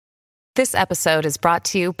This episode is brought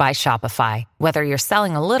to you by Shopify. Whether you're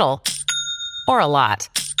selling a little or a lot,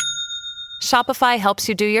 Shopify helps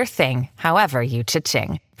you do your thing, however you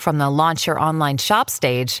cha-ching. From the launch your online shop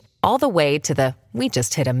stage, all the way to the we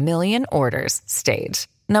just hit 1 million orders stage.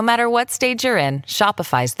 No matter what stage you're in,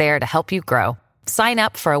 Shopify's there to help you grow. Sign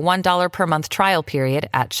up for a $1 per month trial period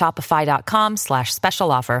at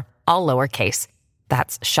shopify.com/special offer, all lowercase.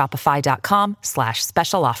 That's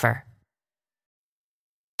shopify.com/special offer.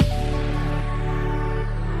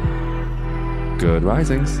 Good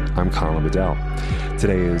Risings. I'm Colin Bedell.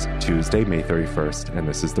 Today is Tuesday, May 31st, and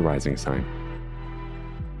this is the Rising Sign.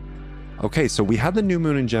 Okay, so we had the new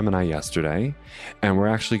moon in Gemini yesterday, and we're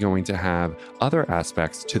actually going to have other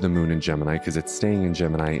aspects to the moon in Gemini because it's staying in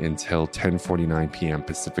Gemini until 10:49 p.m.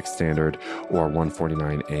 Pacific Standard or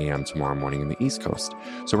 1:49 a.m. tomorrow morning in the East Coast.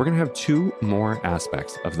 So we're going to have two more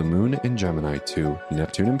aspects of the moon in Gemini to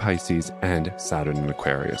Neptune in Pisces and Saturn in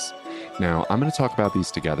Aquarius. Now, I'm going to talk about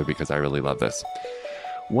these together because I really love this.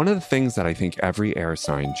 One of the things that I think every air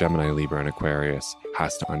sign, Gemini, Libra, and Aquarius,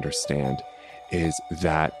 has to understand is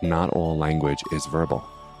that not all language is verbal.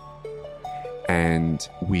 And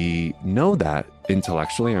we know that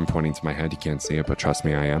intellectually. I'm pointing to my head. You can't see it, but trust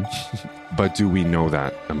me, I am. But do we know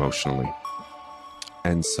that emotionally?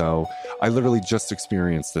 And so I literally just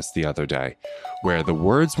experienced this the other day, where the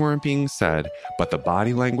words weren't being said, but the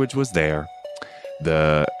body language was there.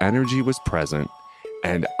 The energy was present.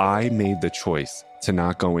 And I made the choice to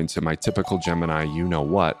not go into my typical Gemini, you know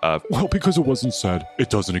what, of, well, because it wasn't said, it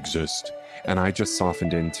doesn't exist. And I just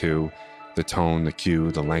softened into the tone, the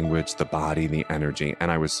cue, the language, the body, the energy.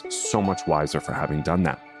 And I was so much wiser for having done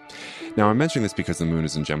that. Now, I'm mentioning this because the moon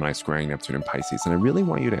is in Gemini squaring Neptune and Pisces. And I really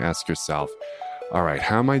want you to ask yourself, all right,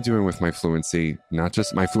 how am I doing with my fluency? Not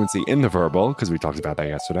just my fluency in the verbal, because we talked about that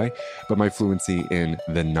yesterday, but my fluency in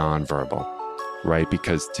the nonverbal, right?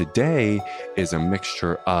 Because today is a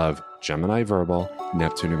mixture of Gemini verbal,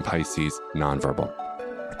 Neptune and Pisces nonverbal.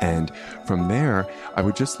 And from there, I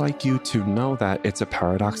would just like you to know that it's a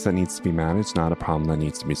paradox that needs to be managed, not a problem that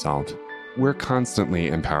needs to be solved. We're constantly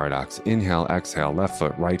in paradox. Inhale, exhale, left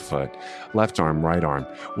foot, left arm, right arm.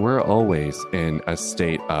 We're always in a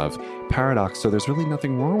state of paradox. So there's really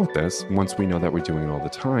nothing wrong with this. Once we know that we're doing it all the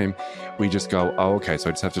time, we just go, oh, okay, so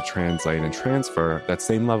I just have to translate and transfer that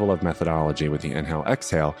same level of methodology with the inhale,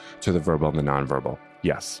 exhale to the verbal and the nonverbal.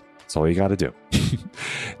 Yes. That's all you got to do.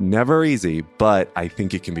 Never easy, but I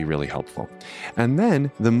think it can be really helpful. And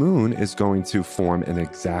then the moon is going to form an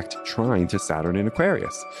exact trine to Saturn in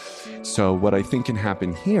Aquarius. So what I think can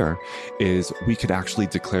happen here is we could actually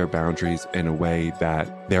declare boundaries in a way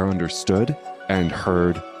that they're understood and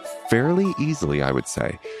heard fairly easily, I would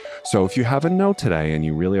say. So if you have a no today and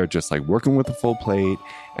you really are just like working with a full plate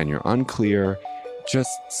and you're unclear,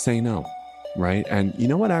 just say no, right? And you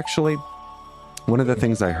know what, actually, one of the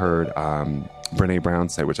things I heard Brene Brown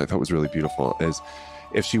say, which I thought was really beautiful, is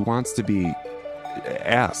if she wants to be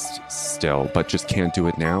asked still, but just can't do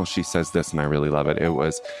it now, she says this, and I really love it. It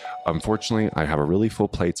was, unfortunately, I have a really full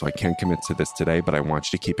plate, so I can't commit to this today, but I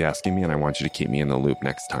want you to keep asking me, and I want you to keep me in the loop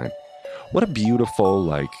next time. What a beautiful,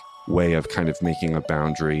 way of kind of making a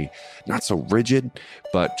boundary, not so rigid,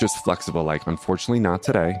 but just flexible, unfortunately, not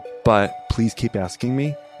today, but please keep asking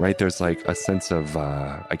me, right? There's a sense of,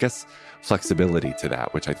 flexibility to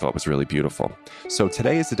that, which I thought was really beautiful. So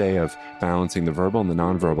today is the day of balancing the verbal and the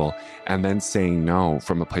nonverbal, and then saying no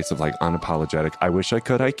from a place of unapologetic. I wish I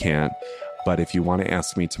could, I can't. But if you want to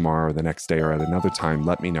ask me tomorrow or the next day or at another time,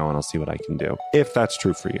 let me know and I'll see what I can do, if that's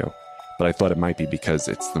true for you. But I thought it might be because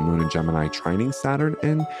it's the moon in Gemini trining Saturn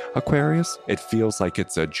in Aquarius. It feels like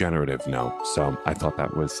it's a generative no. So I thought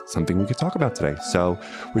that was something we could talk about today. So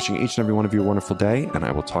wishing each and every one of you a wonderful day, and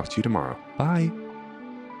I will talk to you tomorrow. Bye.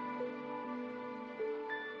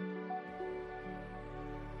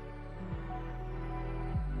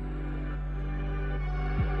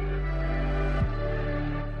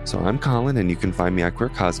 So I'm Colin, and you can find me at Queer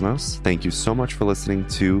Cosmos. Thank you so much for listening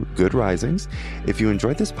to Good Risings. If you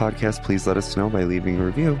enjoyed this podcast, please let us know by leaving a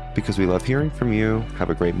review, because we love hearing from you. Have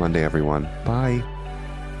a great Monday, everyone. Bye.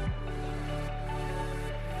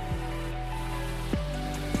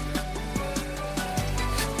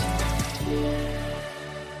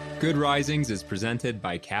 Good Risings is presented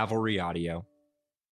by Cavalry Audio.